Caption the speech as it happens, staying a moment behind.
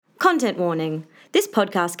Content warning. This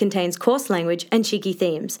podcast contains coarse language and cheeky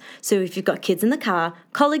themes, so if you've got kids in the car,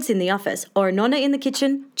 colleagues in the office, or a nonna in the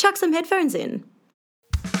kitchen, chuck some headphones in.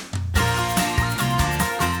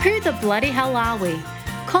 Who the bloody hell are we?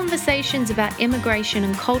 Conversations about immigration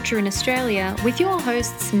and culture in Australia with your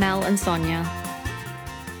hosts Mel and Sonia.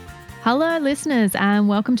 Hello, listeners, and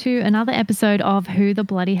welcome to another episode of Who the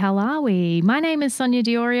Bloody Hell Are We? My name is Sonia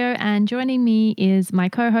Diorio, and joining me is my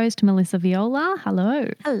co-host Melissa Viola. Hello.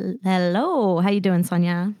 Hello. How you doing,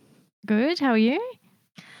 Sonia? Good. How are you?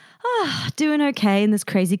 Doing okay in this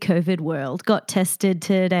crazy COVID world. Got tested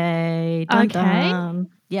today. Dun, Okay. dun.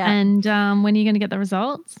 Yeah. And when are you going to get the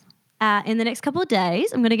results? In the next couple of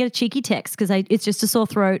days, I'm going to get a cheeky text because it's just a sore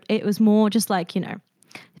throat. It was more just like,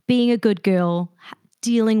 being a good girl,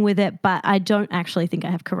 dealing with it, but I don't actually think I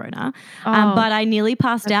have corona. But I nearly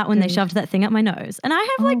passed out when they shoved that thing up my nose. And I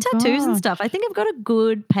have tattoos and stuff. I think I've got a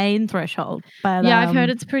good pain threshold. But yeah, I've heard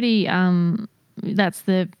it's pretty, that's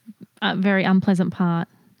the very unpleasant part.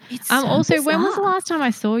 It's so also, bizarre. when was the last time I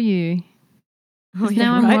saw you?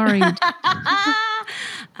 Yeah, I'm worried.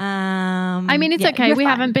 I mean, it's okay. We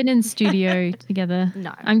haven't been in studio together.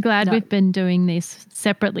 No. I'm glad No. we've been doing this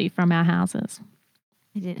separately from our houses.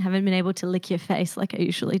 Haven't been able to lick your face like I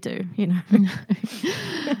usually do,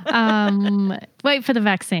 Wait for the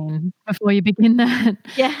vaccine before you begin that.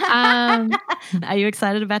 Yeah. Are you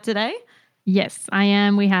excited about today? Yes, I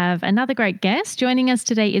am. We have another great guest. Joining us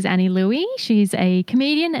today is Annie Louie. She's a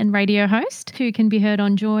comedian and radio host who can be heard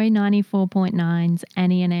on Joy 94.9's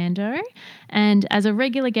Annie and Ando, and as a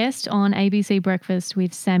regular guest on ABC Breakfast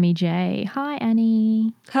with Sammy J. Hi,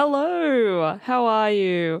 Annie. Hello. How are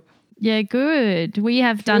you? Yeah, good. We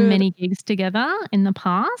have done many gigs together in the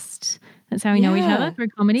past. That's how we know each other through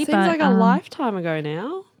comedy. Seems like a lifetime ago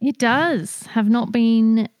now. It does. Have not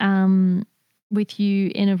been with you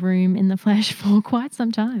in a room in the flesh for quite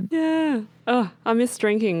some time. Yeah. Oh, I miss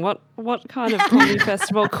drinking. What kind of comedy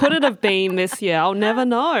festival could it have been this year? I'll never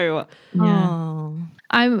know. Yeah. Oh.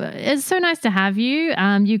 It's so nice to have you.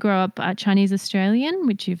 You grew up Chinese Australian,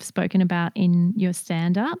 which you've spoken about in your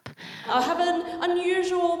stand-up. I have an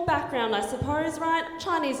unusual background, I suppose, right?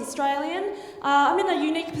 Chinese Australian. I'm in a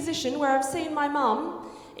unique position where I've seen my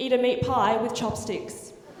mum eat a meat pie with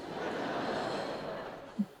chopsticks.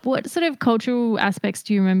 What sort of cultural aspects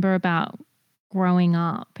do you remember about growing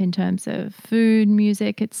up in terms of food,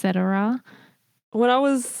 music, etc.? When I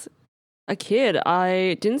was a kid,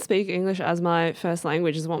 I didn't speak English as my first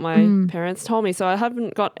language, is what my parents told me. So I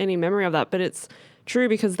haven't got any memory of that, but it's true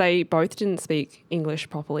because they both didn't speak English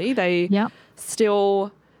properly. They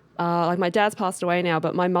still, my dad's passed away now,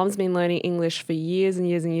 but my mum's been learning English for years and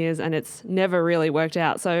years and years, and it's never really worked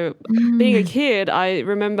out. So being a kid, I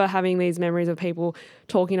remember having these memories of people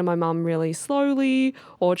talking to my mum really slowly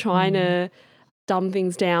or trying to dumb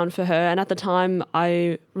things down for her. And at the time,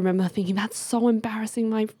 I remember thinking, that's so embarrassing.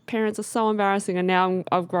 My parents are so embarrassing. And now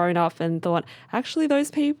I've grown up and thought, actually,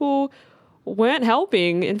 those people weren't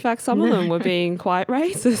helping. In fact, some of them were being quite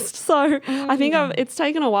racist. So I think it's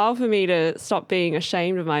taken a while for me to stop being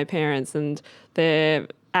ashamed of my parents and their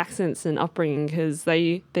accents and upbringing, because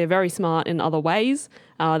they're very smart in other ways.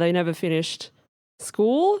 They never finished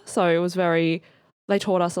school. So it was they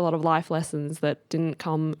taught us a lot of life lessons that didn't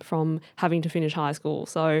come from having to finish high school.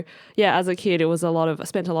 So yeah, as a kid, I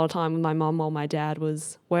spent a lot of time with my mum while my dad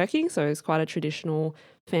was working. So it's quite a traditional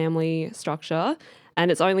family structure. And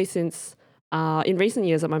it's only since in recent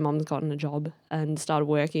years that my mum's gotten a job and started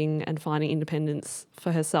working and finding independence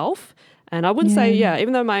for herself. And I wouldn't say,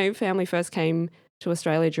 even though my family first came to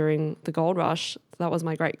Australia during the gold rush, that was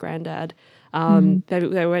my great-granddad.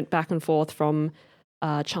 They went back and forth from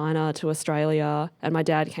China to Australia, and my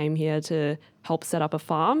dad came here to help set up a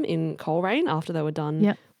farm in Coleraine after they were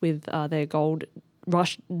done with their gold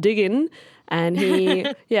rush digging, and he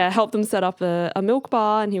helped them set up a milk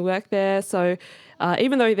bar, and he worked there. So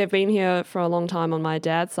even though they've been here for a long time on my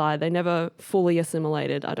dad's side, they never fully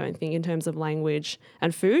assimilated, I don't think, in terms of language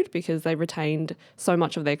and food, because they retained so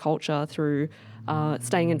much of their culture through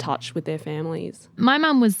staying in touch with their families. My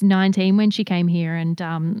mum was 19 when she came here,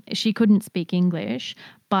 and she couldn't speak English,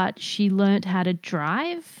 but she learnt how to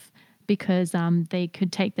drive because they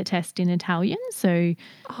could take the test in Italian. So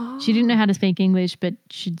she didn't know how to speak English, but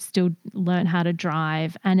she'd still learn how to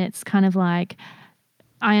drive. And it's kind of like,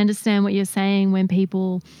 I understand what you're saying when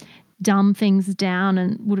people dumb things down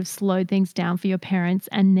and would have slowed things down for your parents,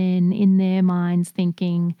 and then in their minds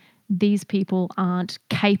thinking these people aren't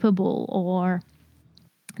capable or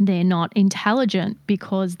they're not intelligent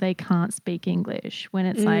because they can't speak English, when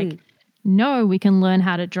it's like, no, we can learn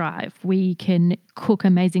how to drive. We can cook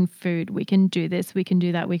amazing food. We can do this. We can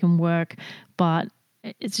do that. We can work. But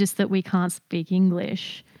It's just that we can't speak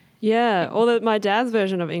English. Yeah, or my dad's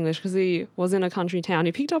version of English, because he was in a country town.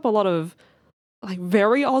 He picked up a lot of like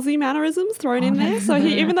very Aussie mannerisms thrown in there. So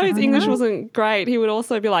even though his English wasn't great, he would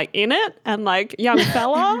also be like, in it, and like young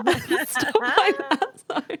fella, stuff like that.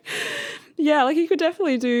 So yeah, like he could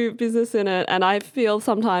definitely do business in it. And I feel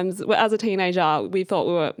sometimes as a teenager,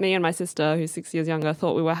 me and my sister, who's 6 years younger,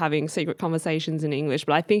 thought we were having secret conversations in English,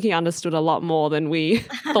 but I think he understood a lot more than we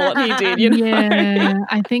thought he did, you know? Yeah,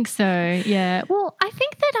 I think so. Yeah. Well, I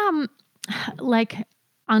think that like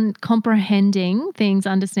comprehending things,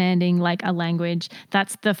 understanding like a language,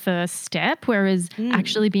 that's the first step. Whereas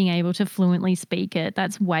actually being able to fluently speak it,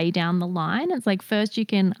 that's way down the line. It's like first you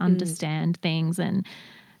can understand things, and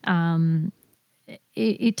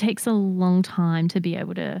it takes a long time to be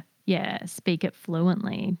able to, speak it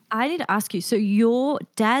fluently. I need to ask you, so your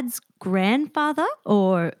dad's grandfather,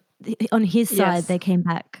 or on his side, they came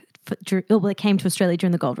back they came to Australia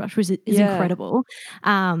during the gold rush, which is incredible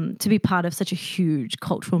to be part of such a huge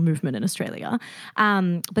cultural movement in Australia.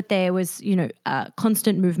 But there was,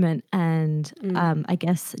 constant movement and I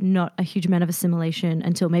guess not a huge amount of assimilation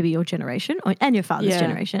until maybe your generation and your father's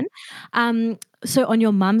generation. So on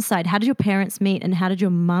your mum's side, how did your parents meet and how did your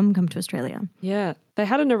mum come to Australia? Yeah, they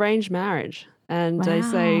had an arranged marriage, and they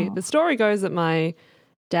say the story goes that my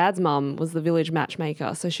dad's mum was the village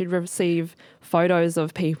matchmaker. So she'd receive photos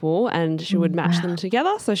of people and she would match them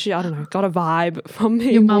together. So she, I don't know, got a vibe from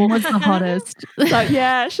people. Your mum was the hottest. So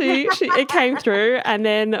yeah, it came through. And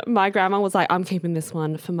then my grandma was like, I'm keeping this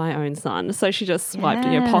one for my own son. So she just swiped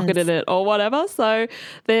it, pocketed it or whatever. So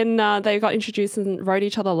then they got introduced and wrote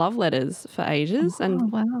each other love letters for ages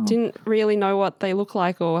didn't really know what they looked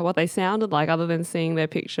like or what they sounded like other than seeing their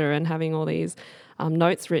picture and having all these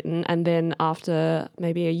notes written. And then after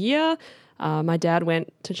maybe a year, my dad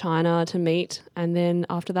went to China to meet. And then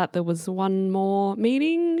after that, there was one more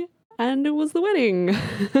meeting and it was the wedding.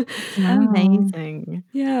 Amazing.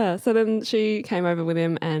 Yeah. So then she came over with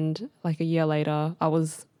him and like a year later, I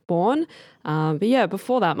was born. But yeah,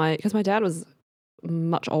 before that, because my dad was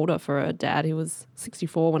much older for a dad. He was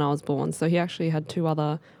 64 when I was born. So he actually had 2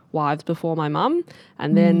 other wives before my mum,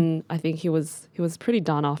 and then I think he was pretty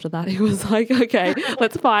done after that. He was like, okay,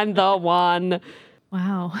 let's find the one.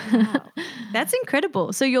 Wow. That's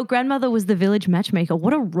incredible. So your grandmother was the village matchmaker.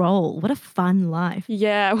 What a role. What a fun life.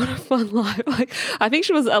 Yeah, what a fun life. Like, I think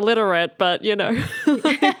she was illiterate, but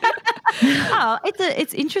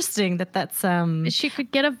it's interesting that's she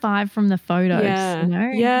could get a vibe from the photos,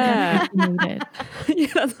 Yeah.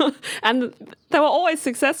 And they were always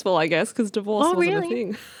successful, I guess, because divorce wasn't a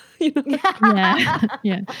thing.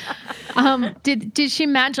 Yeah. Did she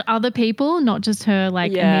match other people, not just her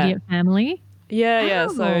immediate family? Yeah.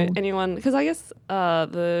 So anyone, because I guess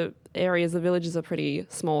the villages are pretty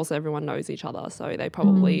small, so everyone knows each other. So they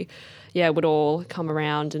probably, would all come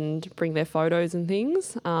around and bring their photos and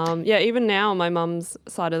things. Even now, my mum's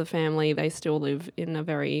side of the family, they still live in a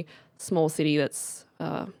very small city that's,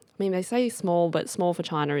 they say small, but small for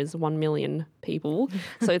China is 1 million people.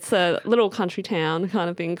 So it's a little country town kind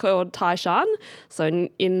of thing called Taishan. So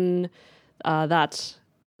in that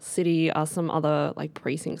city are some other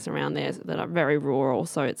precincts around there that are very rural.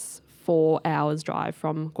 So it's 4 hours drive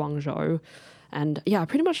from Guangzhou. And I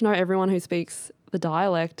pretty much know everyone who speaks the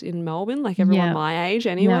dialect in Melbourne, everyone my age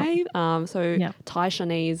anyway.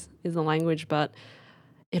 Taishanese is the language, but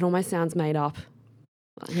it almost sounds made up.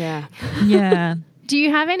 Yeah. Yeah. Do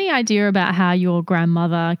you have any idea about how your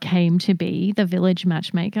grandmother came to be the village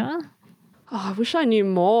matchmaker? Oh, I wish I knew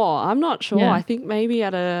more. I'm not sure. Yeah. I think maybe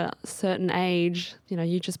at a certain age,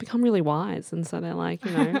 you just become really wise. And so they're like,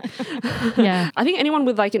 Yeah. I think anyone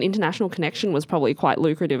with an international connection was probably quite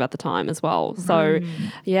lucrative at the time as well. So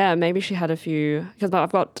maybe she had a few, because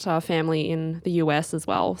I've got family in the US as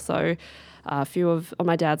well. So a few on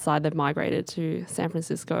my dad's side, they've migrated to San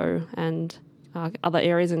Francisco and other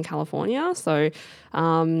areas in California. So,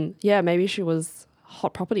 maybe she was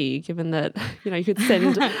hot property, given that, you could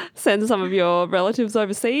send some of your relatives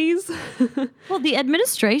overseas. Well, the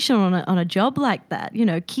administration on a job like that,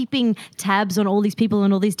 keeping tabs on all these people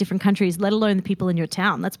in all these different countries, let alone the people in your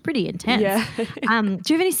town, that's pretty intense. Yeah. Do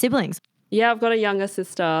you have any siblings? Yeah, I've got a younger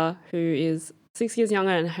sister who is 6 years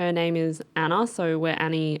younger, and her name is Anna. So we're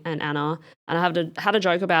Annie and Anna. And I had a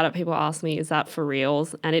joke about it. People ask me, is that for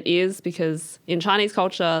reals? And it is, because in Chinese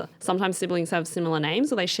culture, sometimes siblings have similar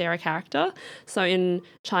names or they share a character. So in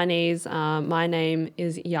Chinese, my name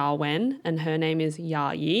is Ya Wen and her name is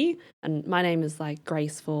Ya Yi. And my name is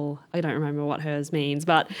graceful. I don't remember what hers means,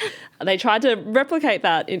 but they tried to replicate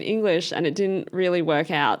that in English and it didn't really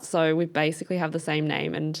work out. So we basically have the same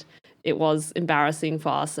name, and it was embarrassing for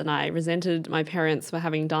us, and I resented my parents for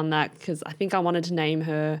having done that because I think I wanted to name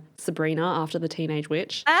her Sabrina after the Teenage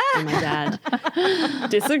Witch, and my dad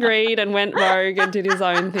disagreed and went rogue and did his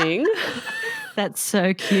own thing. That's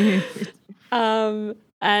so cute.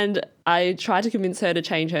 And I tried to convince her to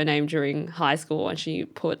change her name during high school, and she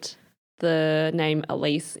put the name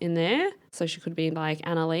Elise in there so she could be like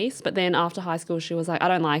Annalise. But then after high school, she was like, I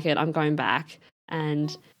don't like it, I'm going back.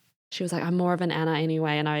 And she was like, I'm more of an Anna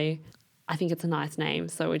anyway, and I think it's a nice name,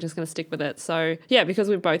 so we're just going to stick with it. So yeah, because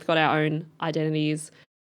we've both got our own identities,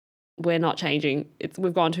 we're not changing.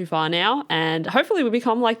 We've gone too far now, and hopefully we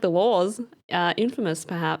become like the Laws, infamous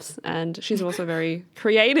perhaps. And she's also very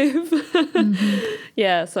creative.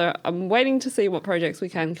 Yeah, so I'm waiting to see what projects we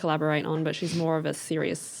can collaborate on, but she's more of a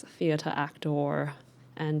serious theatre actor,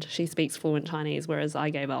 and she speaks fluent Chinese, whereas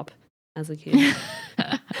I gave up as a kid.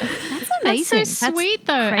 That's amazing. That's so sweet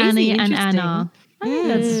though, crazy Annie and interesting. Anna. I think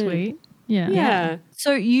that's sweet. Yeah. Yeah.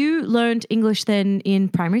 So you learned English then in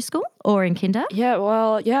primary school or in kinder? Yeah,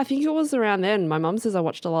 well, yeah, I think it was around then. My mum says I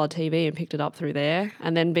watched a lot of TV and picked it up through there.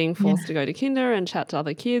 And then being forced to go to kinder and chat to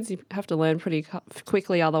other kids, you have to learn pretty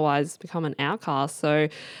quickly, otherwise become an outcast. So,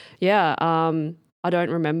 yeah, I don't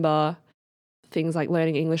remember things like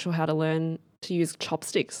learning English or how to learn to use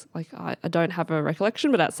chopsticks. Like I don't have a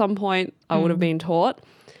recollection, but at some point I would have been taught.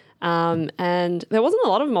 And there wasn't a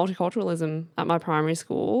lot of multiculturalism at my primary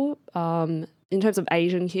school. In terms of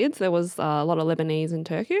Asian kids, there was a lot of Lebanese and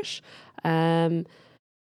Turkish. And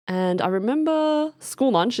I remember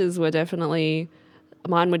school lunches were definitely,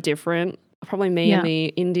 mine were different. Probably me and the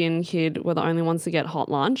Indian kid were the only ones to get hot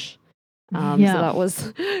lunch. So that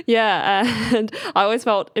was, and I always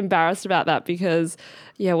felt embarrassed about that because,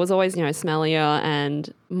 it was always, smellier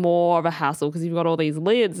and more of a hassle because you've got all these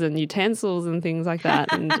lids and utensils and things like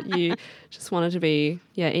that, and you just wanted to be,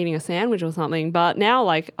 eating a sandwich or something. But now,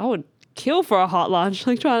 like, I would kill for a hot lunch,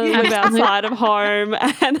 like trying to live outside of home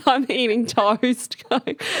and I'm eating toast.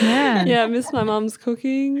 I miss my mum's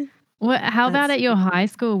cooking. How about at your high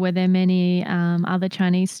school? Were there many other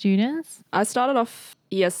Chinese students? I started off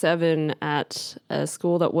year 7 at a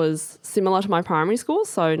school that was similar to my primary school,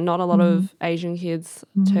 so not a lot of Asian kids,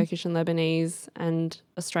 Turkish and Lebanese and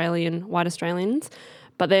white Australians.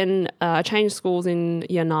 But then I changed schools in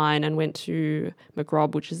year 9 and went to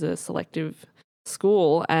McRobb, which is a selective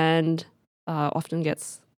school and often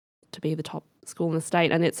gets to be the top school in the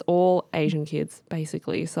state, and it's all Asian kids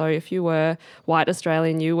basically. So if you were white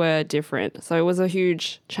Australian, you were different. So it was a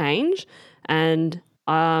huge change, and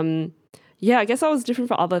I guess I was different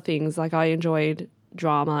for other things. Like I enjoyed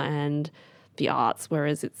drama and the arts,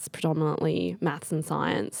 whereas it's predominantly maths and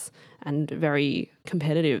science and very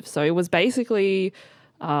competitive. So it was basically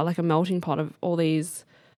like a melting pot of all these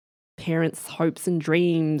parents' hopes and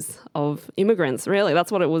dreams of immigrants, really.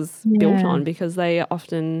 That's what it was built on, because they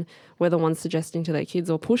often were the ones suggesting to their kids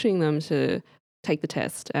or pushing them to take the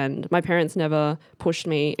test. And my parents never pushed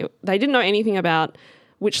me. They didn't know anything about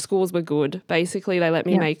which schools were good. Basically, they let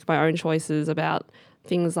me make my own choices about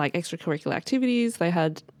things like extracurricular activities. They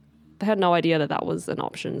had no idea that was an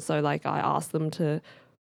option. So like I asked them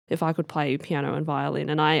if I could play piano and violin,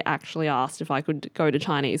 and I actually asked if I could go to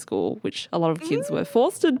Chinese school, which a lot of kids were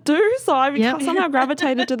forced to do. So I somehow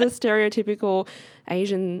gravitated to the stereotypical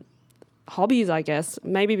Asian hobbies, I guess,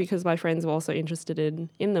 maybe because my friends were also interested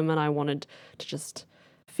in them and I wanted to just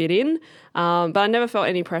fit in. But I never felt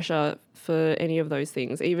any pressure for any of those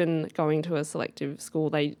things. Even going to a selective school,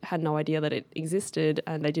 they had no idea that it existed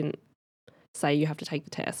and they didn't say you have to take the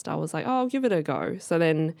test. I was like, I'll give it a go. So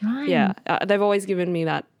then, they've always given me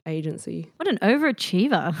that agency. What an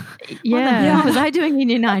overachiever. Yeah. What the hell was I doing in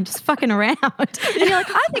year 9? Just fucking around. And you're like,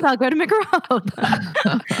 I think I'll go to McRobb.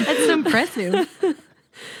 That's so impressive.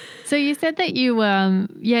 So you said that you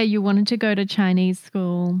wanted to go to Chinese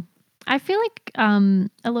school. I feel like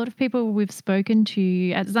a lot of people we've spoken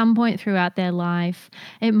to at some point throughout their life,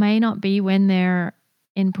 it may not be when they're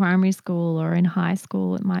in primary school or in high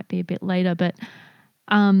school, it might be a bit later, but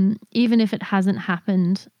even if it hasn't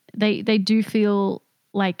happened, they do feel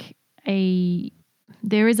like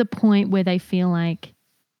there is a point where they feel like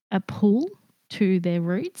a pull to their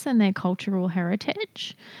roots and their cultural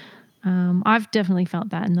heritage. I've definitely felt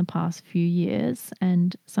that in the past few years,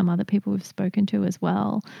 and some other people we've spoken to as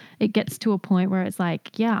well. It gets to a point where it's like,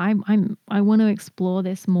 I want to explore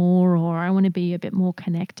this more, or I want to be a bit more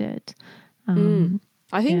connected.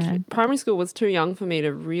 I think primary school was too young for me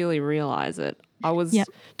to really realise it. I was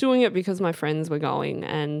doing it because my friends were going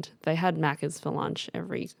and they had Macca's for lunch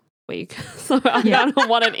every week. So I kind of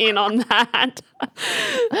wanted in on that.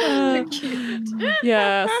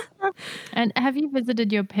 Yes. And have you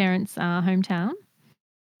visited your parents' hometown?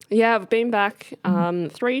 Yeah, I've been back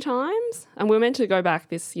 3 times, and we were meant to go back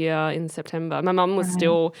this year in September. My mum was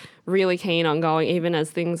still really keen on going, even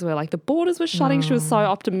as things were like the borders were shutting. She was so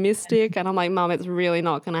optimistic, and I'm like, Mum, it's really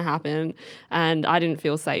not going to happen. And I didn't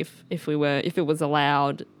feel safe if it was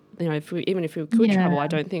allowed. You know, even if we could travel, I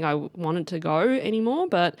don't think I wanted to go anymore.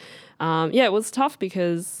 But it was tough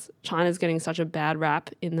because China's getting such a bad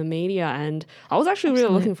rap in the media, and I was actually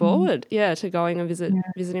really looking forward, to going and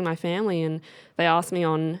visiting my family. And they asked me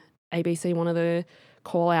on ABC, one of the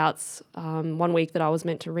call outs one week that I was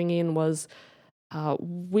meant to ring in was,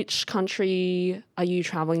 which country are you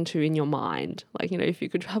traveling to in your mind? Like, you know, if you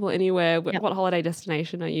could travel anywhere, what holiday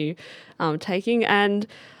destination are you taking? And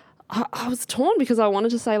I was torn because I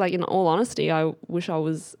wanted to say, like, in all honesty, I wish I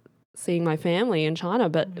was seeing my family in China,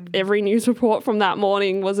 but every news report from that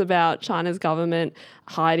morning was about China's government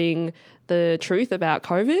hiding the truth about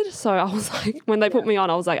COVID. So I was like, when they put me on,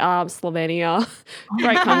 I was like, Slovenia,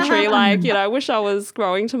 great country. Like, you know, I wish I was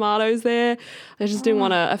growing tomatoes there. I just didn't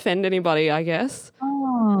want to offend anybody, I guess.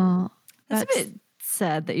 Oh, that's a bit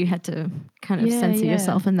sad that you had to kind of censor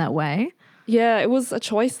yourself in that way. Yeah, it was a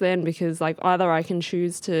choice then because, like, either I can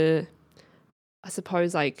choose to, I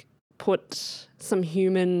suppose, like, put some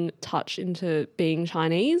human touch into being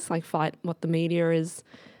Chinese, like fight what the media is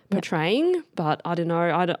portraying. But I don't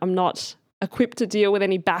know, I'm not equipped to deal with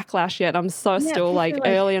any backlash yet. I'm still like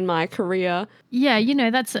early in my career. Yeah, you know,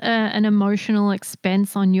 that's an emotional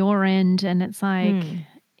expense on your end, and it's like,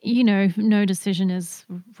 you know, no decision is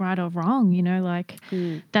right or wrong, you know, like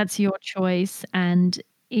that's your choice, and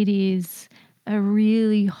it is a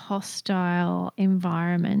really hostile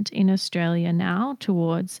environment in Australia now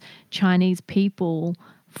towards Chinese people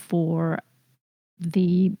for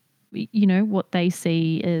the, you know, what they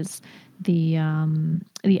see as the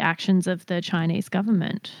actions of the Chinese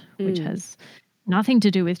government, which has nothing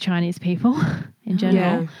to do with Chinese people in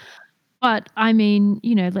general. Yeah. But I mean,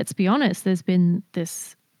 you know, let's be honest, there's been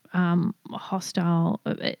this hostile,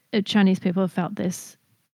 Chinese people have felt this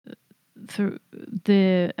through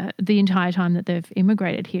the entire time that they've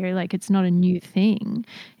immigrated here. Like, it's not a new thing.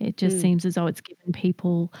 It just seems as though it's given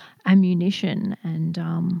people ammunition and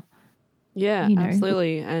yeah, you know.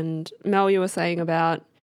 Absolutely. And Mel, you were saying about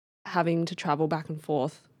having to travel back and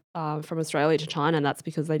forth from Australia to China, and that's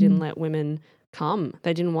because they didn't let women come.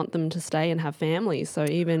 They didn't want them to stay and have families. So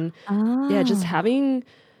even just having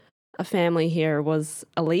a family here was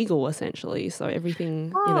illegal essentially. So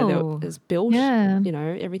everything that is built, you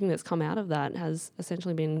know, everything that's come out of that has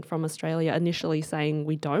essentially been from Australia initially saying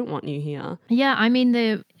we don't want you here. Yeah, I mean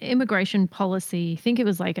the immigration policy, I think it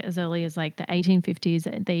was like as early as like the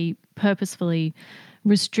 1850s, they purposefully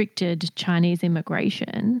restricted Chinese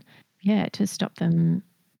immigration, to stop them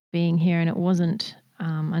being here. And it wasn't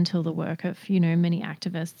until the work of, you know, many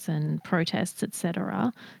activists and protests,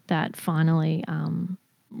 etc., that finally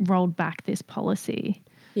rolled back this policy.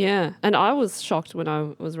 Yeah, and I was shocked when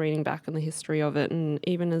I was reading back on the history of it, and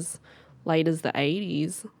even as late as the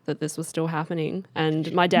 80s that this was still happening. And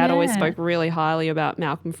my dad always spoke really highly about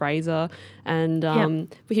Malcolm Fraser, and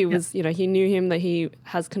he was, you know, he knew him, that he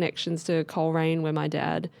has connections to Coleraine where my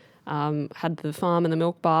dad had the farm and the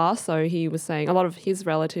milk bar. So he was saying a lot of his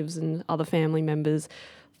relatives and other family members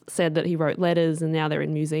said that he wrote letters, and now they're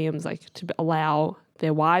in museums, like to allow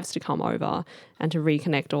their wives to come over and to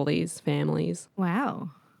reconnect all these families. Wow.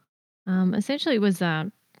 Essentially it was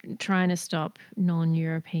trying to stop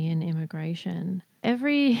non-European immigration.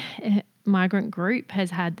 Every migrant group has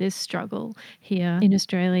had this struggle here in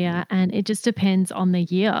Australia, and it just depends on the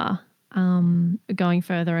year. Going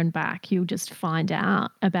further and back, you'll just find out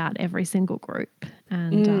about every single group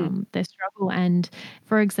and their struggle. And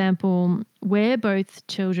for example, we're both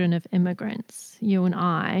children of immigrants, you and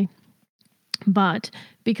I, but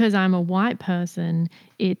because I'm a white person,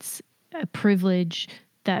 it's a privilege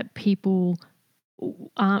that people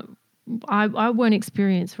I won't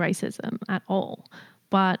experience racism at all,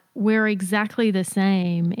 but we're exactly the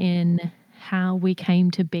same in how we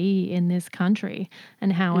came to be in this country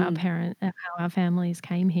and how our families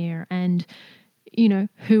came here, and you know,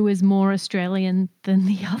 who is more Australian than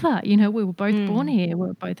the other. You know, we were both born here.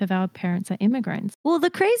 Both of our parents are immigrants. Well,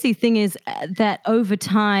 the crazy thing is that over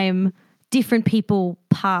time, different people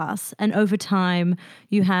pass, and over time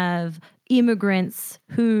you have immigrants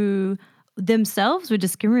who themselves were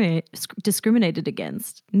discriminated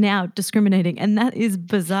against, now discriminating, and that is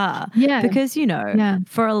bizarre. Yeah. Because, you know,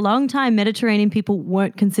 for a long time Mediterranean people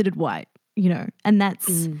weren't considered white, you know, and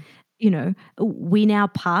that's we now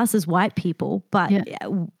pass as white people, but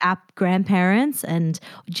our grandparents and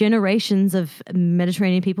generations of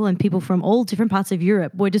Mediterranean people and people from all different parts of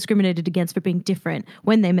Europe were discriminated against for being different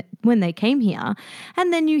when they came here.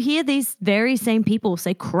 And then you hear these very same people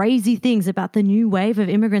say crazy things about the new wave of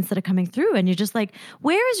immigrants that are coming through, and you're just like,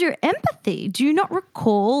 where is your empathy? Do you not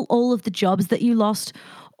recall all of the jobs that you lost,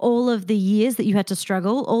 all of the years that you had to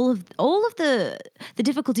struggle, all of the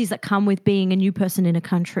difficulties that come with being a new person in a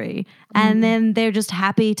country, and then they're just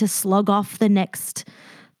happy to slug off the next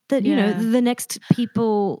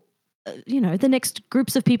people, the next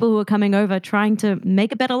groups of people who are coming over trying to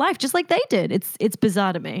make a better life, just like they did. It's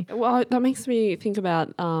bizarre to me. Well, that makes me think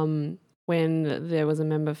about when there was a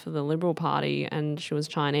member for the Liberal Party and she was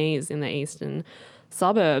Chinese in the eastern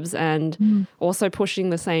suburbs, and also pushing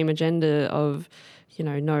the same agenda of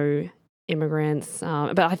no immigrants.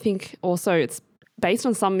 But I think also it's based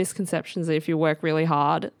on some misconceptions that if you work really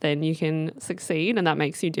hard, then you can succeed, and that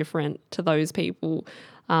makes you different to those people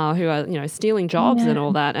who are, stealing jobs and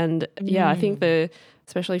all that. And I think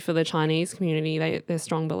especially for the Chinese community, they're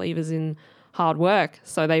strong believers in hard work.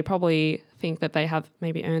 So they probably think that they have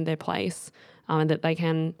maybe earned their place, and that they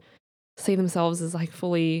can see themselves as like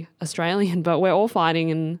fully Australian, but we're all fighting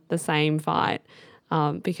in the same fight.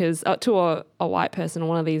 Because to a white person, or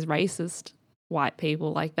one of these racist white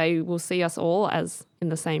people, like they will see us all as in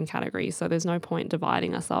the same category. So there's no point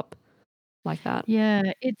dividing us up like that.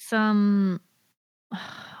 Yeah, it's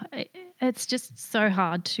just so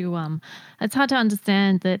hard to it's hard to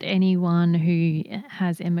understand that anyone who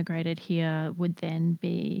has immigrated here would then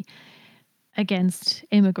be against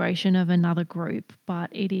immigration of another group, but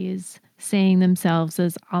it is seeing themselves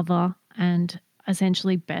as other and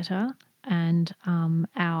essentially better. And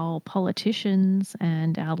our politicians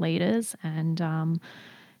and our leaders and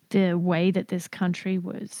the way that this country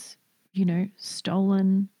was,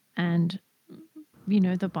 stolen, and,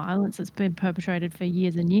 the violence that's been perpetrated for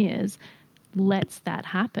years and years lets that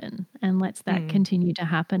happen and lets that continue to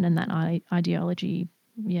happen, and that ideology,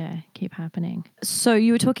 keep happening. So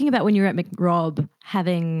you were talking about when you were at McRob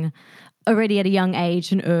having already at a young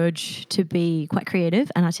age an urge to be quite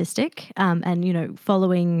creative and artistic, and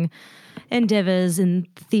following endeavors in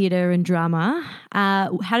theatre and drama.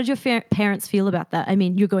 How did your parents feel about that? I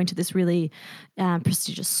mean, you're going to this really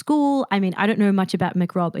prestigious school. I mean, I don't know much about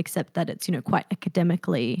McRob except that it's quite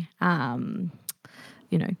academically,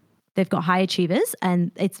 they've got high achievers,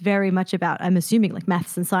 and it's very much about, I'm assuming, like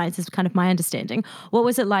maths and science is kind of my understanding. What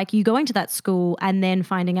was it like you going to that school and then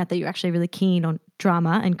finding out that you're actually really keen on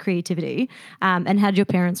drama and creativity? And how did your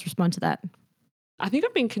parents respond to that? I think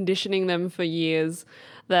I've been conditioning them for years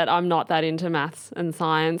that I'm not that into maths and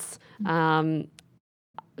science. Going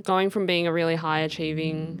from being a really high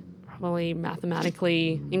achieving, probably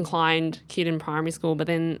mathematically inclined kid in primary school, but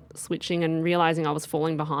then switching and realising I was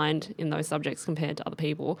falling behind in those subjects compared to other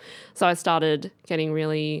people. So I started getting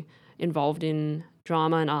really involved in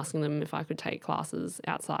drama and asking them if I could take classes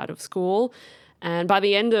outside of school. And by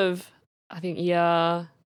the end of, I think, year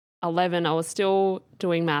 11, I was still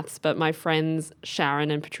doing maths, but my friends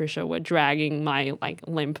Sharon and Patricia were dragging my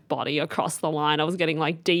limp body across the line. I was getting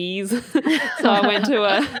D's. So I went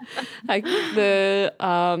to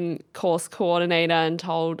the course coordinator and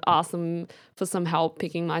asked them for some help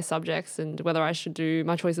picking my subjects and whether I should do,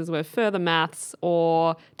 my choices were further maths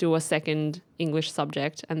or do a second English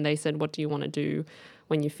subject. And they said, what do you want to do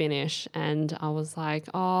when you finish? And I was like,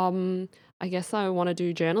 I guess I want to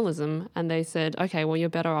do journalism. And they said, okay, well, you're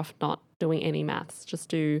better off not doing any maths, just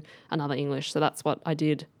do another English. So that's what I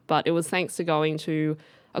did. But it was thanks to going to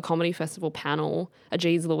a comedy festival panel, a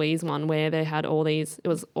Jeez Louise one, where they had it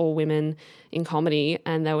was all women in comedy,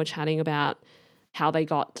 and they were chatting about how they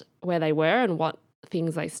got where they were and what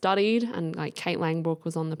things they studied. And Kate Langbrook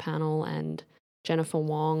was on the panel, and Jennifer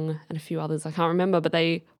Wong and a few others, I can't remember, but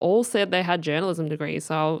they all said they had journalism degrees.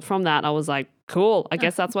 So from that, I was like, cool, I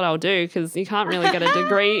guess that's what I'll do, because you can't really get a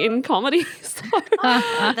degree in comedy. So.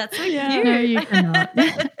 That's so cute. No, you cannot.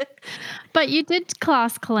 But you did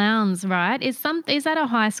Class Clowns, right? Is that a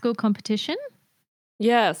high school competition?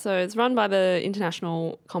 Yeah, so it's run by the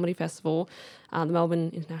International Comedy Festival, the Melbourne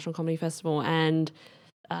International Comedy Festival, and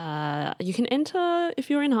you can enter if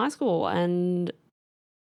you're in high school, and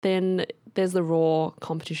then there's the raw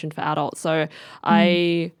competition for adults. So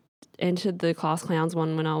I entered the Class Clowns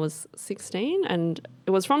one when I was 16, and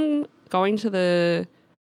it was from going to the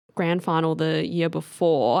grand final the year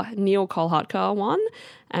before. Neil Kolhatkar won,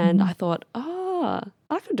 and I thought,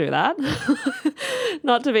 I could do that.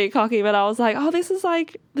 Not to be cocky, but I was like,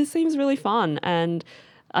 this seems really fun. And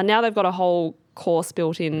now they've got a whole course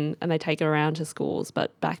built in and they take it around to schools.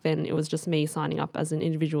 But back then it was just me signing up as an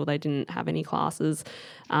individual. They didn't have any classes.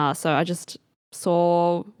 So I just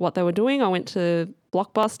saw what they were doing. I went to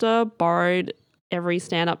Blockbuster, borrowed every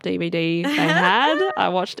stand-up DVD they had. I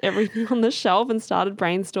watched everything on the shelf and started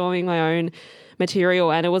brainstorming my own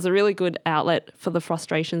material. And it was a really good outlet for the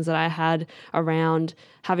frustrations that I had around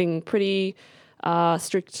having pretty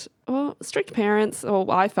strict parents. Or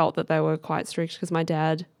I felt that they were quite strict because my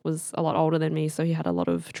dad was a lot older than me, so he had a lot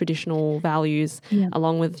of traditional values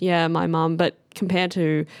along with my mum. But compared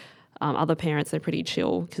to other parents, they're pretty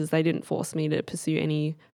chill because they didn't force me to pursue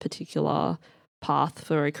any particular path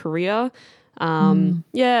for a career.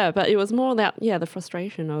 But it was more about the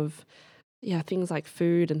frustration of things like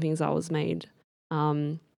food and things I was made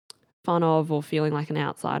fun of, or feeling like an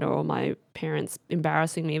outsider, or my parents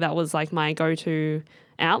embarrassing me. That was like my go-to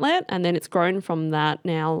outlet, and then it's grown from that.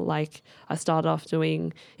 Now, like, I started off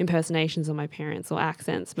doing impersonations of my parents or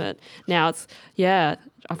accents, but now it's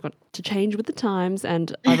I've got to change with the times,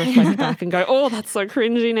 and I reflect back and go, oh, that's so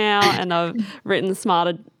cringy now, and I've written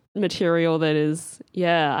smarter material that is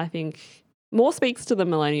I think more speaks to the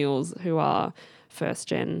millennials who are first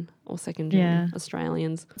gen or second gen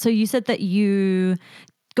Australians. So you said that you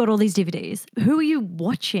got all these DVDs. Who are you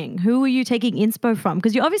watching? Who are you taking inspo from?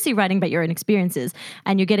 Because you're obviously writing about your own experiences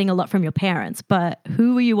and you're getting a lot from your parents, but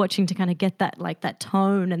who are you watching to kind of get that, like, that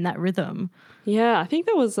tone and that rhythm? Yeah, I think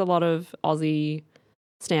there was a lot of Aussie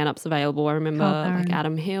stand-ups available. I remember like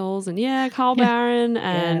Adam Hills and Carl Barron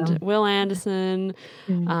and Will Anderson.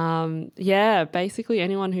 Basically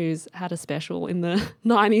anyone who's had a special in the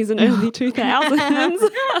 90s and early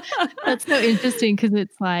 2000s. That's so interesting because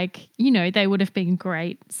it's like, you know, they would have been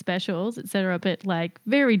great specials, etc., but like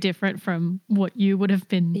very different from what you would have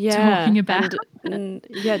been talking about. And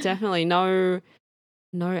definitely no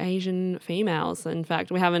Asian females. In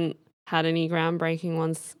fact, we haven't had any groundbreaking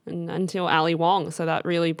ones until Ali Wong, so that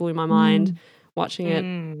really blew my mind watching it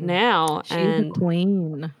now. She's a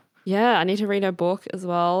queen. Yeah, I need to read her book as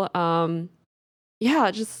well. I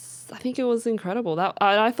think it was incredible. That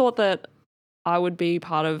I thought that I would be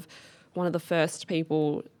part of one of the first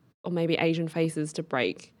people, or maybe Asian faces, to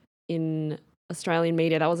break in Australian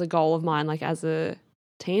media. That was a goal of mine, like as a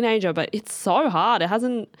teenager, but it's so hard. It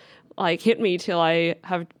hasn't like hit me till I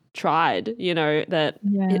have tried, you know, that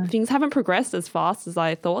things haven't progressed as fast as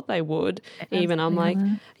I thought they would. I'm like,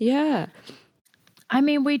 I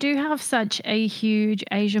mean, we do have such a huge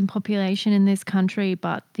Asian population in this country,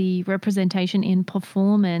 but the representation in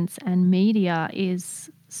performance and media is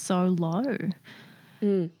so low.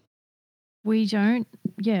 We don't,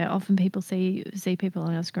 often people see people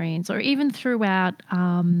on our screens, or even throughout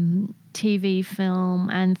TV, film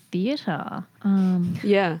and theatre.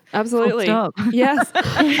 Absolutely. Yes.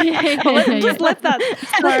 Let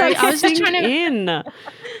that sink in.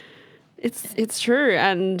 It's true.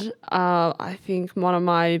 And I think one of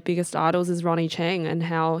my biggest idols is Ronnie Cheng, and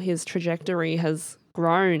how his trajectory has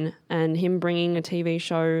grown, and him bringing a TV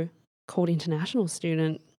show called International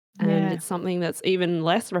Student. And it's something that's even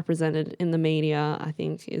less represented in the media, I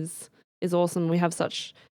think, is awesome. We have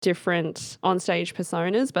such different onstage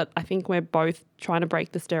personas, but I think we're both trying to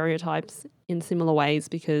break the stereotypes in similar ways,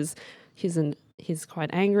 because he's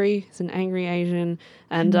quite angry. He's an angry Asian,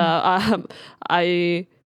 and I'm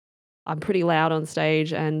pretty loud on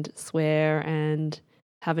stage and swear and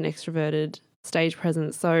have an extroverted stage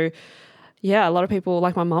presence. So a lot of people,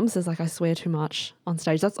 like my mum says, like, I swear too much on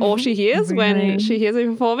stage. That's all she hears when she hears me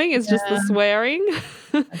performing is just the swearing.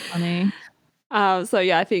 That's funny.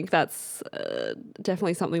 I think that's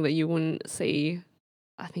definitely something that you wouldn't see,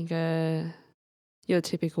 I think, your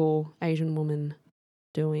typical Asian woman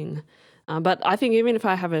doing. But I think even if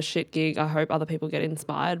I have a shit gig, I hope other people get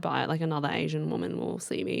inspired by it. Like, another Asian woman will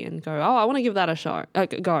see me and go, oh, I want to give that a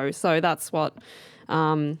go. So that's what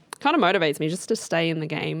kind of motivates me, just to stay in the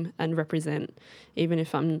game and represent, even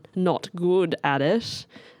if I'm not good at it,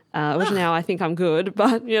 which now I think I'm good.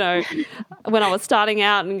 But, you know, when I was starting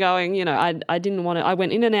out and going, you know, I didn't want to, I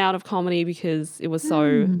went in and out of comedy because it was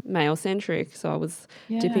so male-centric. So I was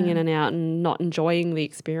dipping in and out and not enjoying the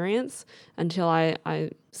experience until I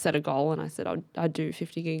set a goal and I said I'd do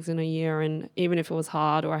 50 gigs in a year, and even if it was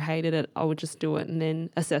hard or I hated it, I would just do it and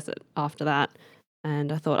then assess it after that.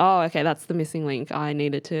 And I thought, oh, okay, that's the missing link. I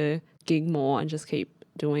needed to gig more and just keep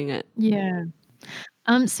doing it. Yeah.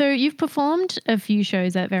 So you've performed a few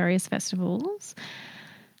shows at various festivals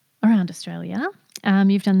around Australia.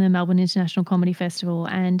 You've done the Melbourne International Comedy Festival,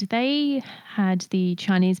 and they had the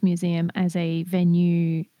Chinese Museum as a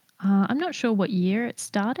venue. I'm not sure what year it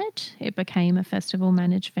started. It became a festival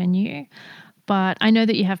managed venue. But I know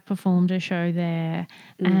that you have performed a show there.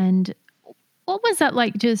 And what was that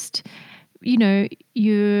like? Just,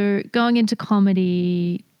 you're going into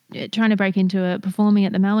comedy, trying to break into it, performing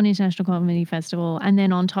at the Melbourne International Comedy Festival, and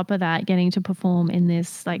then on top of that, getting to perform in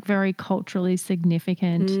this like very culturally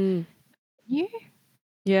significant.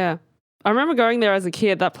 Yeah. I remember going there as a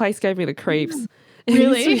kid. That place gave me the creeps.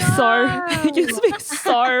 Really? It used to be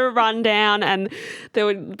so run down, and there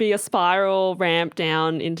would be a spiral ramp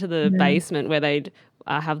down into the basement where they'd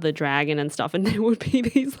have the dragon and stuff, and there would be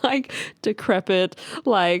these like decrepit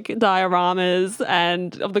like dioramas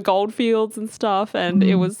and of the goldfields and stuff, and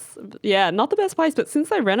it was not the best place, but since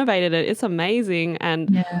they renovated it, it's amazing,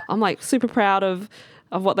 and I'm like super proud of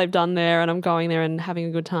what they've done there, and I'm going there and having a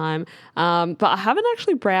good time. But I haven't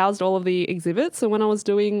actually browsed all of the exhibits. So when I was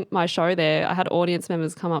doing my show there, I had audience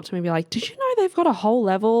members come up to me and be like, did you know they've got a whole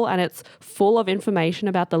level and it's full of information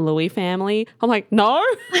about the Louis family? I'm like, no.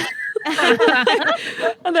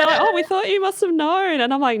 And they're like, oh, we thought you must have known.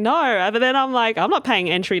 And I'm like, no. But then I'm like, I'm not paying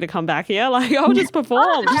entry to come back here. Like, I'll just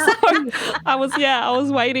perform. So I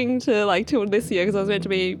was waiting to like till this year because I was meant to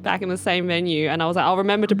be back in the same venue. And I was like, I'll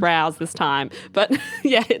remember to browse this time. But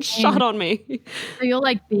yeah, it shut on me. So you're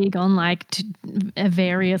like big on like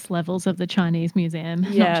various levels of the Chinese museum,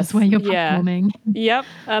 not just where you're performing. Yep.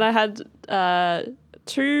 And I had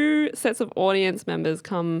 2 sets of audience members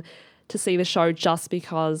come to see the show just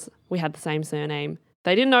because we had the same surname.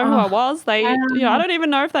 They didn't know who I was. I don't even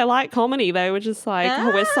know if they like comedy. They were just like,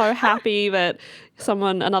 oh, we're so happy that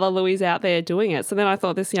another Louis out there doing it. So then I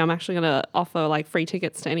thought this year I'm actually going to offer like free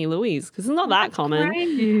tickets to any Louis because it's not that common.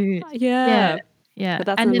 Great. Yeah. But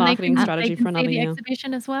that's and a marketing strategy for another year.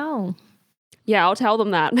 Exhibition as well. Yeah, I'll tell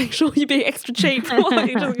them that. Make sure you be extra cheap.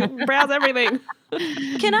 Like, just browse everything.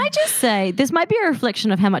 Can I just say, this might be a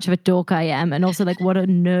reflection of how much of a dork I am and also like what a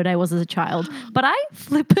nerd I was as a child, but I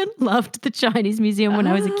flippin' loved the Chinese Museum when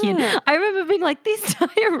I was a kid. I remember being like, these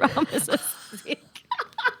dioramas are sick.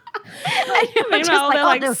 Meanwhile, they're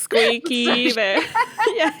like They squeaky. were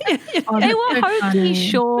hokey,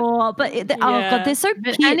 sure, but oh god, they're so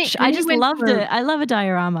kitsch. I just loved it. I love a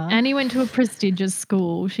diorama. Annie went to a prestigious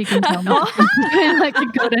school. She can tell me like a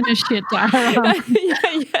good and a shit diorama.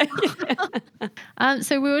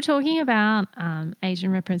 So we were talking about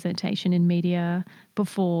Asian representation in media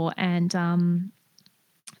before, and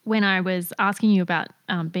when I was asking you about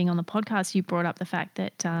being on the podcast, you brought up the fact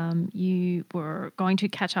that you were going to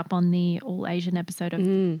catch up on the All Asian episode of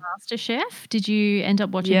MasterChef. Did you end up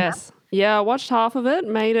watching that? Yeah, I watched half of it,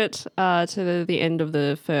 made it to the end of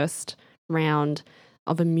the first round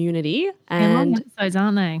of Immunity. And they're long episodes,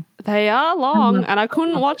 aren't they? They are long, and I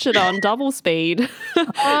couldn't watch it on double speed.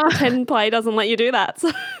 10 play doesn't let you do that. So,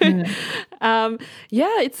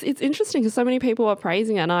 it's interesting because so many people are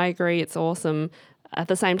praising it, and I agree it's awesome. At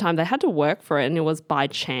the same time, they had to work for it, and it was by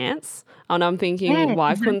chance. And I'm thinking,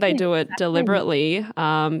 why couldn't they do it deliberately?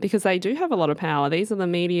 Because they do have a lot of power. These are the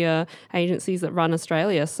media agencies that run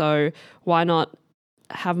Australia. So why not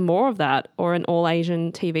have more of that, or an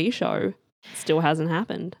all-Asian TV show? Still hasn't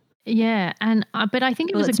happened. Yeah, and but I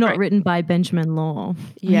think it's not written by Benjamin Law.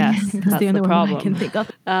 Yes, that's the only the problem. one I can think of.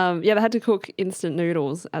 They had to cook instant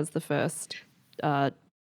noodles as the first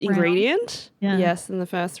ingredient. Yes, in the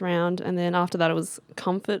first round, and then after that it was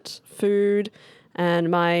comfort food. And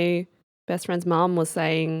my best friend's mum was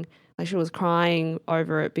saying like she was crying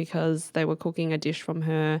over it because they were cooking a dish from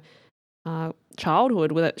her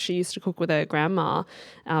childhood with it. She used to cook with her grandma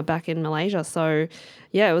back in Malaysia. So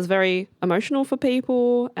it was very emotional for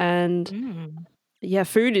people, and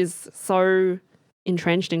food is so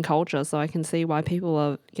entrenched in culture, so I can see why people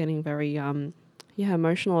are getting very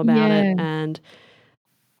emotional about it. And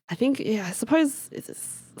I think, I suppose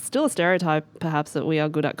it's still a stereotype perhaps that we are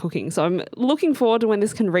good at cooking. So I'm looking forward to when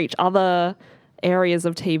this can reach other areas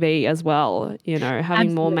of TV as well,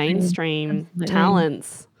 having more mainstream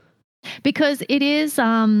talents. Because it is,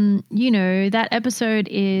 that episode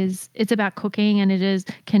it's about cooking, and it is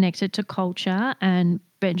connected to culture, and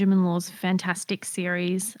Benjamin Law's fantastic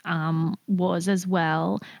series was as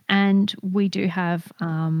well. And we do have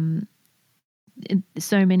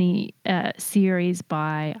so many series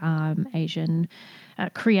by Asian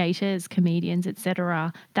creators, comedians,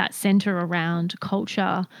 etc., that center around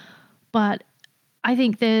culture. But I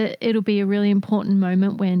think that it'll be a really important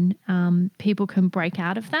moment when people can break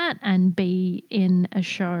out of that and be in a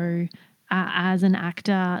show as an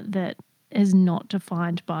actor that is not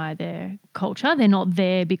defined by their culture. They're not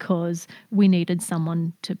there because we needed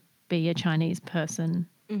someone to be a Chinese person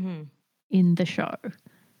in the show,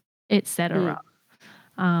 etc.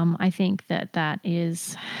 I think that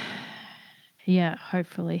is,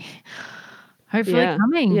 hopefully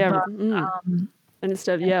coming. Yeah. But, And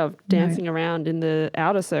instead, of dancing around in the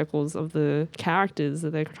outer circles of the characters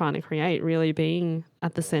that they're trying to create, really being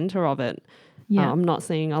at the center of it. Yeah. I'm not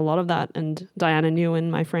seeing a lot of that. And Diana Nguyen,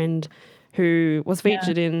 my friend, who was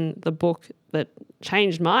featured in the book that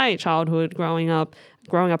changed my childhood growing up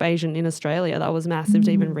Asian in Australia, that was massive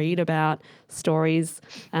to even read about stories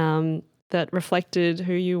that reflected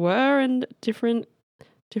who you were and different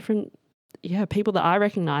people that I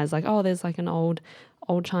recognize. Like, oh, there's like an old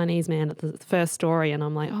Chinese man at the first story, and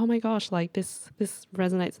I'm like, oh my gosh, like this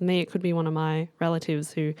resonates with me. It could be one of my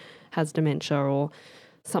relatives who has dementia or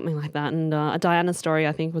something like that. And Diana's story,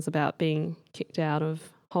 I think, was about being kicked out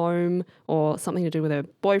of home or something to do with her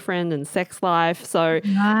boyfriend and sex life. So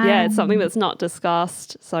it's something that's not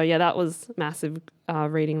discussed. So that was massive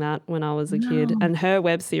reading that when I was a kid. And her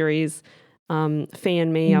web series, Fee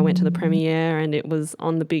and Me, I went to the premiere and it was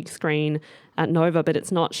on the big screen at Nova, but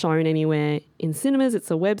it's not shown anywhere in cinemas.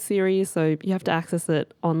 It's a web series, so you have to access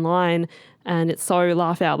it online, and it's so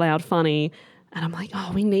laugh out loud funny. And I'm like,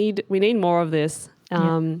 oh, we need more of this.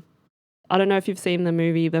 I don't know if you've seen the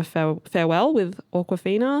movie The Farewell with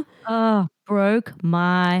Awkwafina. Oh, broke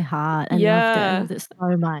my heart. I loved it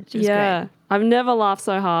so much. It was great. I've never laughed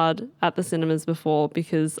so hard at the cinemas before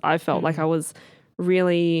because I felt like I was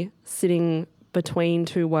really sitting between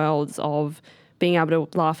two worlds of being able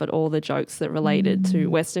to laugh at all the jokes that related to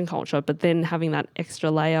Western culture, but then having that extra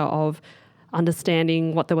layer of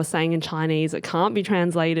understanding what they were saying in Chinese. It can't be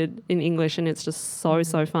translated in English, and it's just so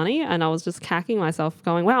funny. And I was just cacking myself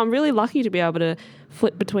going, wow, I'm really lucky to be able to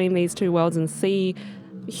flip between these two worlds and see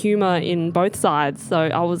humor in both sides. So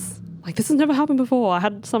I was like, this has never happened before. I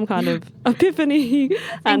had some kind of epiphany.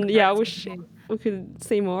 And I wish we could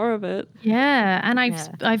see more of it. Yeah, and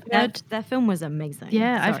I've heard that film was amazing.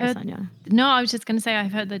 Yeah, Sorry, I've heard. Sonia. No, I was just going to say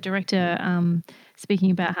I've heard the director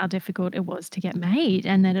speaking about how difficult it was to get made,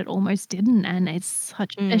 and that it almost didn't. And it's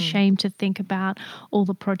such a shame to think about all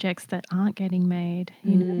the projects that aren't getting made.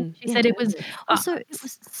 You know? She said it was also it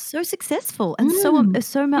was so successful and so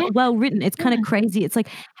well written. It's kind of crazy. It's like,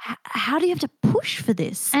 how do you have to push for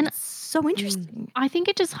this? And it's so interesting. I think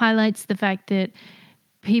it just highlights the fact that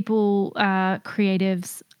people,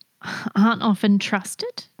 creatives, aren't often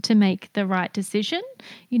trusted to make the right decision.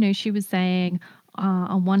 You know, she was saying,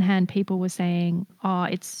 on one hand, people were saying, oh,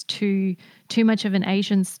 it's too much of an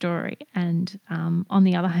Asian story. And on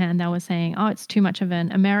the other hand, they were saying, oh, it's too much of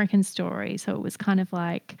an American story. So it was kind of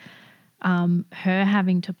like her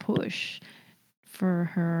having to push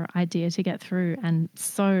for her idea to get through, and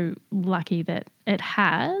so lucky that it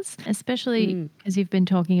has, especially as you've been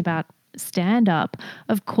talking about stand-up.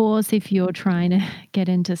 Of course, if you're trying to get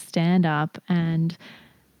into stand-up and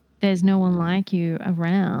there's no one like you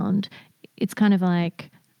around, it's kind of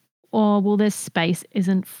like, oh, well, this space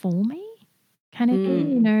isn't for me kind of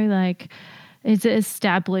thing, you know, like it's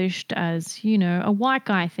established as, you know, a white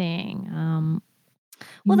guy thing.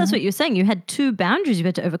 Well, that's what you're saying. You had two boundaries you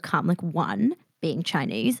had to overcome, like one, being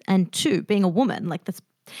Chinese, and two, being a woman. Like that's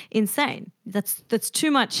insane. That's too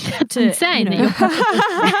much to insane. You know, how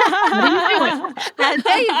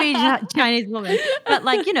dare you be a Chinese woman? But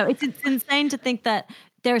like, you know, it's insane to think that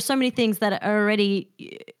there are so many things that are already,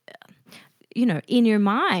 you know, in your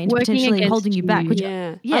mind, working potentially holding you back. Which,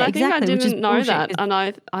 and exactly. I think I didn't know bullshit. that, and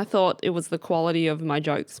I thought it was the quality of my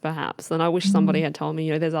jokes, perhaps. And I wish somebody had told me,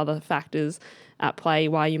 you know, there's other factors at play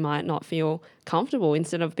why you might not feel comfortable,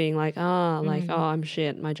 instead of being like, oh, I'm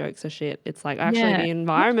shit, my jokes are shit. It's like, actually the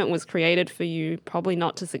environment was created for you probably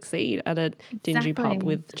not to succeed at a dingy pub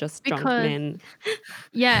with just drunk men.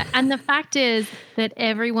 Yeah, and the fact is that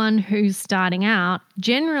everyone who's starting out,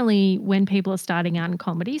 generally when people are starting out in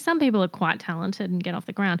comedy, some people are quite talented and get off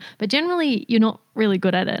the ground, but generally you're not really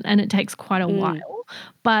good at it and it takes quite a while.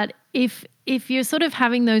 But if you're sort of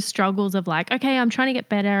having those struggles of like, okay, I'm trying to get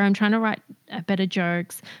better, I'm trying to write better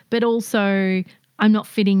jokes, but also I'm not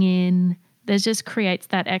fitting in, there just creates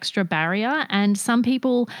that extra barrier. And some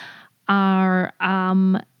people are,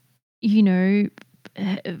 you know,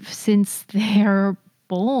 since they're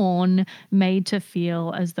born, made to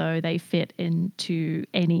feel as though they fit into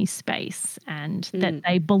any space and that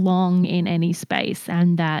they belong in any space,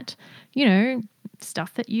 and that, you know,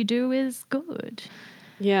 stuff that you do is good.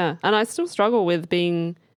 Yeah, and I still struggle with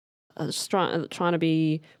being trying to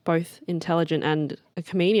be both intelligent and a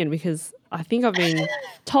comedian, because I think I've been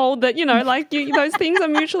told that, you know, like those things are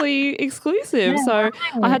mutually exclusive. So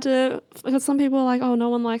I had to, because some people are like, oh, no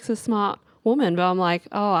one likes a smart woman, but I'm like,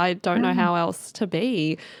 oh, I don't know how else to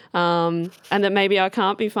be, and that maybe I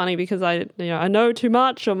can't be funny because I know too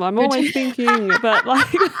much, or I'm always thinking, but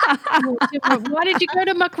like, why did you go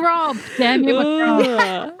to McRob? Damn you,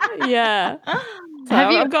 McRob. Yeah. So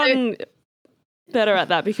Have you I've gotten better at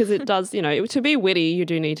that because it does, to be witty, you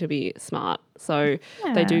do need to be smart. So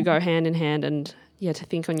they do go hand in hand and, to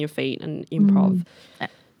think on your feet and improv.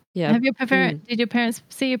 Yeah. Did your parents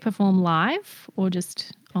see you perform live or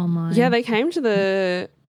just online? Yeah, they came to the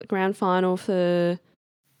grand final for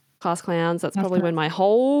Class Clowns. That's probably when my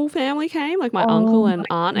whole family came, like my uncle and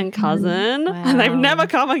aunt and cousin, and they've never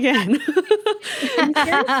come again.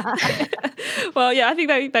 Well, I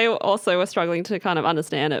think they also were struggling to kind of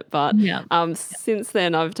understand it. But since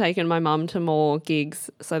then, I've taken my mum to more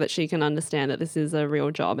gigs so that she can understand that this is a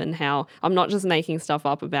real job and how I'm not just making stuff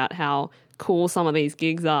up about how cool some of these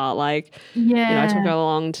gigs are. Like, I took her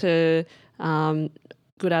along to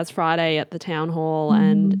Good As Friday at the town hall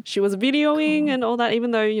and she was videoing and all that,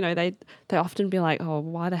 even though, they often be like, oh,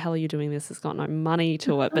 why the hell are you doing this? It's got no money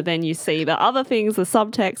to it. But then you see the other things, the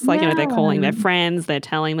subtext, like, they're calling their friends, they're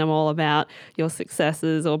telling them all about your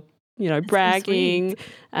successes or, bragging. So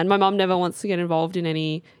and my mum never wants to get involved in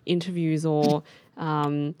any interviews or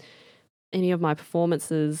any of my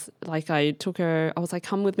performances. Like I was like,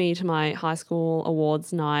 come with me to my high school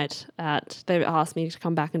awards night they asked me to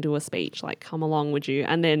come back and do a speech, like come along, would you?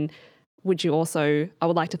 And then would you also, I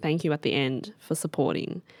would like to thank you at the end for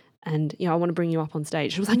supporting. And, I want to bring you up on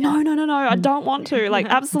stage. She was like, no, I don't want to. Like,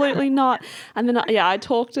 absolutely not. And then, I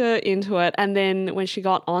talked her into it. And then when she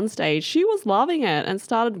got on stage, she was loving it and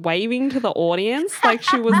started waving to the audience like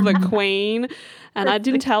she was the queen. And I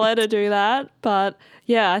didn't tell her to do that. But,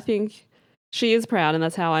 I think she is proud and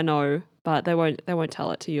that's how I know. But they won't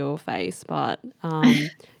tell it to your face. But,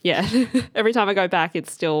 every time I go back,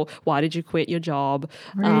 it's still, why did you quit your job?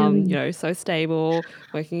 Really? So stable,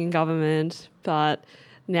 working in government. But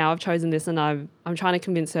now I've chosen this and I'm trying to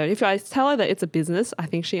convince her. If I tell her that it's a business, I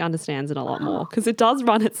think she understands it a lot more because it does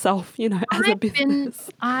run itself, as a business.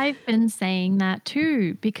 I've been saying that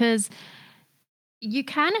too because you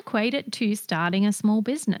can equate it to starting a small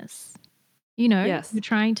business. Yes. You're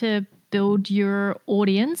trying to build your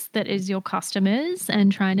audience that is your customers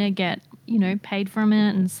and trying to get, paid from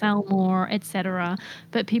it and sell more, etc.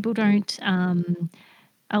 But people don't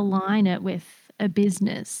align it with a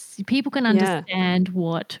business. People can understand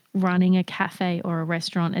what running a cafe or a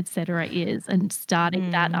restaurant, etc. is and starting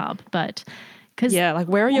that up, but like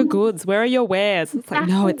where are your goods? Where are your wares? It's like,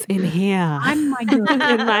 no, it's in here. Oh my God.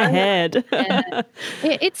 In my head.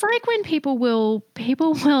 It's like when people will,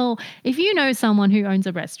 if you know someone who owns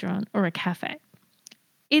a restaurant or a cafe,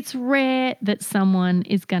 it's rare that someone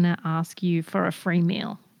is going to ask you for a free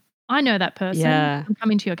meal. I know that person. Yeah. I'm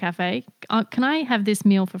coming to your cafe. Can I have this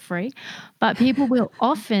meal for free? But people will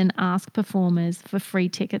often ask performers for free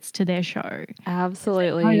tickets to their show.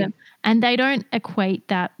 Absolutely. And they don't equate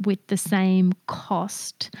that with the same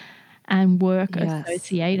cost and work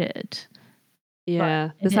associated.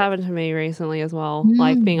 Yeah. This happened to me recently as well.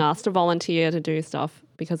 Like being asked to volunteer to do stuff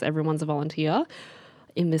because everyone's a volunteer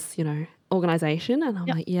in this, organization. And I'm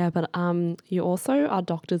like, but you also are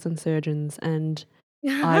doctors and surgeons and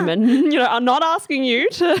I'm not asking you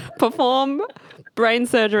to perform brain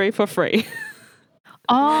surgery for free.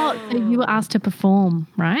 Oh, so you were asked to perform,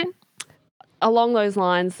 right? Along those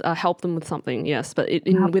lines, help them with something, yes, but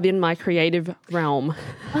within my creative realm.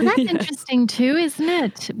 Oh, that's interesting too, isn't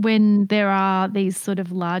it? When there are these sort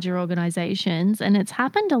of larger organizations, and it's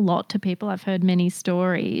happened a lot to people. I've heard many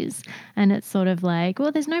stories, and it's sort of like,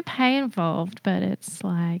 well, there's no pay involved, but it's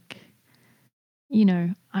like, I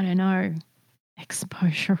don't know,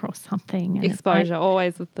 exposure or something. And exposure,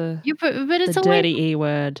 always with the it's the dirty E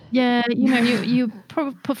word. Yeah, you're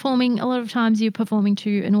performing, a lot of times you're performing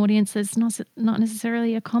to an audience that's not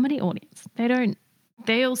necessarily a comedy audience.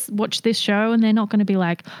 They'll watch this show and they're not going to be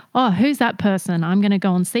like, oh, who's that person? I'm going to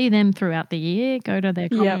go and see them throughout the year, go to their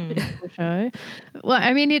comedy show. Well,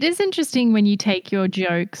 I mean, it is interesting when you take your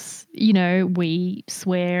jokes, we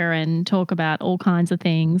swear and talk about all kinds of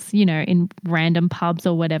things, in random pubs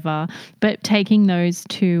or whatever, but taking those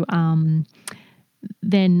to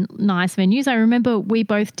then nice venues. I remember we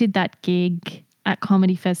both did that gig at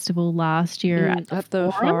Comedy Festival last year at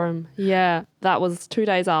the Forum. Yeah, that was 2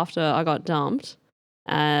 days after I got dumped.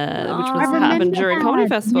 Which happened during Comedy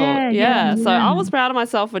Festival. Yeah. So I was proud of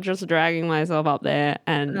myself for just dragging myself up there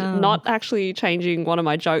and not actually changing one of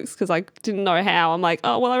my jokes because I didn't know how. I'm like,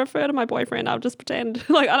 oh, well, I refer to my boyfriend. I'll just pretend.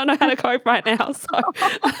 Like, I don't know how to cope right now. So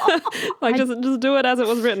just do it as it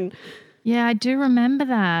was written. Yeah, I do remember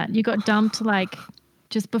that. You got dumped like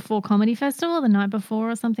just before Comedy Festival, the night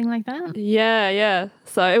before or something like that? Yeah.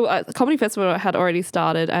 So Comedy Festival had already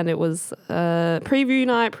started and it was preview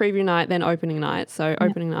night, then opening night. So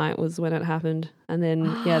opening night was when it happened. And then,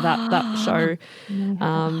 that show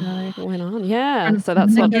went on. Yeah. So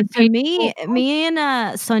that's what. So me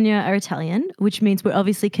and Sonia are Italian, which means we're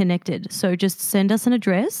obviously connected. So just send us an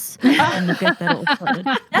address and we'll get that all sorted.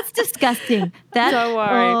 That's disgusting. Don't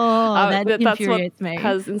worry. That that's infuriates what me.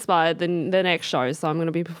 has inspired the next show. So I'm going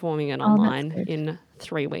to be performing it online in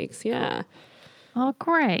 3 weeks. Yeah. Oh,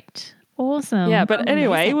 great. Awesome. Yeah. But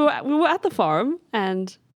anyway, we were at the forum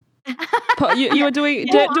and you were doing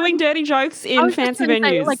dirty jokes in fancy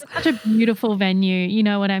venues. Like such a beautiful venue, you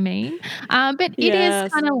know what I mean? But it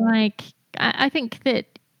is kind of like, I think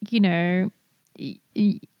that, you know,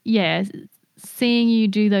 seeing you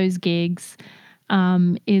do those gigs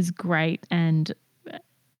is great, and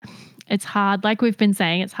it's hard. Like we've been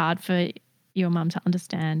saying, it's hard for your mum to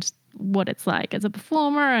understand what it's like as a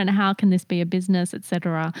performer and how can this be a business,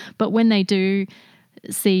 etc. But when they do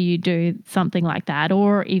see you do something like that,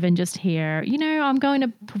 or even just hear, you know, I'm going to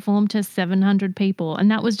perform to 700 people, and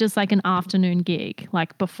that was just like an afternoon gig,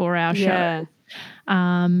 like before our show.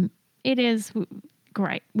 It is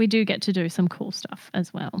great. We do get to do some cool stuff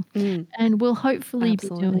as well. And we'll hopefully be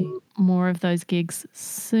doing more of those gigs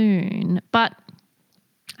soon. But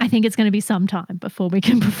I think it's going to be some time before we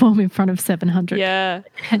can perform in front of 700. Yeah.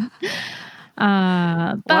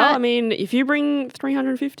 Well, I mean, if you bring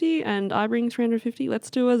 350 and I bring 350, let's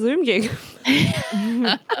do a Zoom gig.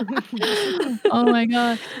 Oh my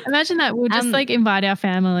God. Imagine that. We'll just like invite our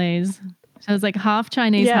families. So it's like half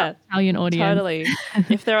Chinese, half Italian audience. Totally.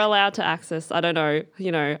 If they're allowed to access, I don't know,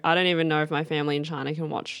 you know, I don't even know if my family in China can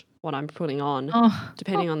watch what I'm putting on,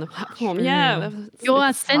 depending on the platform. True. Yeah. You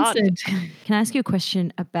are censored. Can I ask you a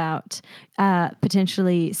question about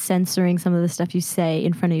potentially censoring some of the stuff you say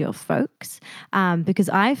in front of your folks? Because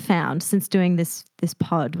I found, since doing this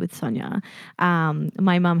pod with Sonia,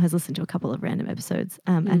 my mum has listened to a couple of random episodes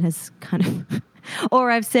and has kind of... or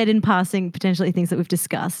I've said in passing potentially things that we've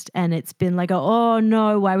discussed, and it's been like, oh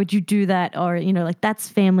no, why would you do that? Or, you know, like, that's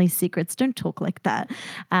family secrets. Don't talk like that.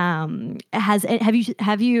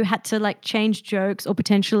 Have you had to like change jokes or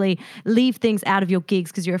potentially leave things out of your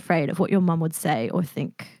gigs because you're afraid of what your mum would say or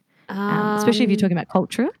think? Especially if you're talking about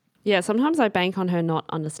culture. Yeah, sometimes I bank on her not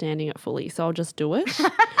understanding it fully, so I'll just do it.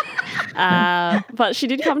 But she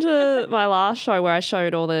did come to my last show where I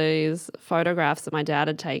showed all these photographs that my dad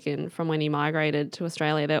had taken from when he migrated to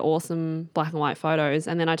Australia. They're awesome black and white photos.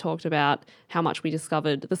 And then I talked about how much we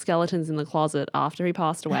discovered the skeletons in the closet after he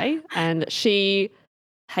passed away. And she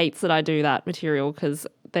hates that I do that material because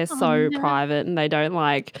they're so private and they don't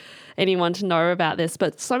like anyone to know about this.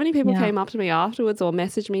 But so many people came up to me afterwards or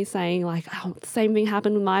messaged me saying like, oh, the same thing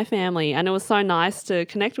happened with my family. And it was so nice to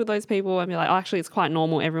connect with those people and be like, oh, actually, it's quite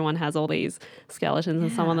normal. Everyone has all these skeletons and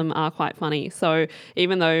some of them are quite funny. So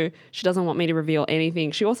even though she doesn't want me to reveal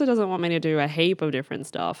anything, she also doesn't want me to do a heap of different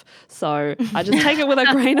stuff. So I just take it with a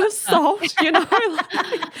grain of salt, you know.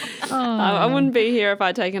 I wouldn't be here if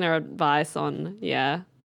I'd taken her advice on,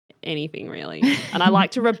 anything really. And I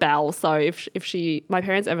like to rebel, so if my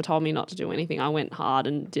parents ever told me not to do anything, I went hard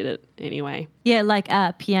and did it anyway. Yeah, like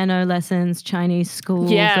piano lessons, Chinese school.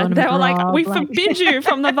 Yeah, they were like, we forbid you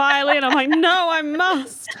from the violin. I'm like, no, I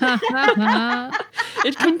must.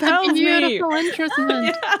 It compels me. Beautiful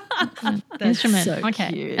instrument. Instrument. So okay.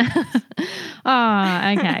 cute.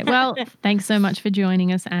 Okay. Well, thanks so much for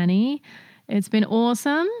joining us, Annie. It's been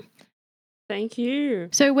awesome. Thank you.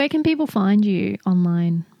 So where can people find you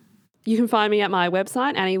online? You can find me at my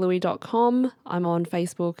website, annielouis.com. I'm on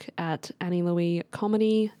Facebook at Annie Louis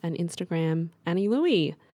Comedy and Instagram, Annie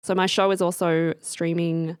Louis. So my show is also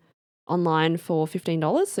streaming online for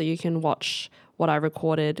 $15, so you can watch what I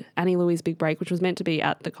recorded, Annie Louis' Big Break, which was meant to be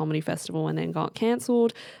at the comedy festival and then got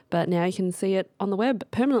cancelled, but now you can see it on the web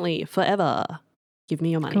permanently, forever. Give me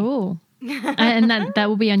your money. Cool. And that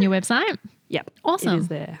will be on your website? Yep. Awesome. It is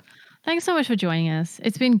there. Thanks so much for joining us.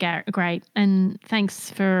 It's been great. And thanks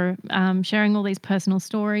for sharing all these personal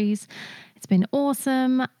stories. It's been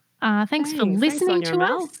awesome. Thanks for listening to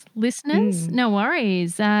us, listeners. No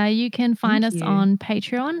worries. You can find us on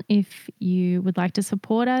Patreon if you would like to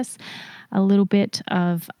support us. A little bit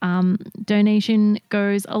of donation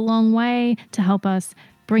goes a long way to help us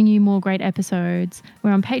bring you more great episodes.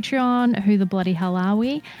 We're on Patreon, Who the Bloody Hell Are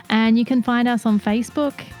We? And you can find us on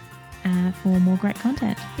Facebook for more great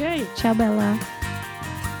content. Yay. Ciao, Bella.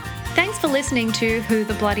 Thanks for listening to Who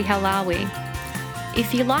the Bloody Hell Are We?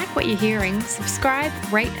 If you like what you're hearing, subscribe,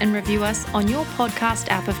 rate and review us on your podcast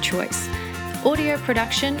app of choice. Audio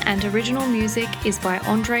production and original music is by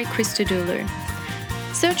Andre Christodoulou.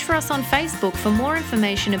 Search for us on Facebook for more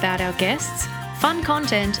information about our guests, fun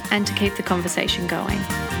content and to keep the conversation going.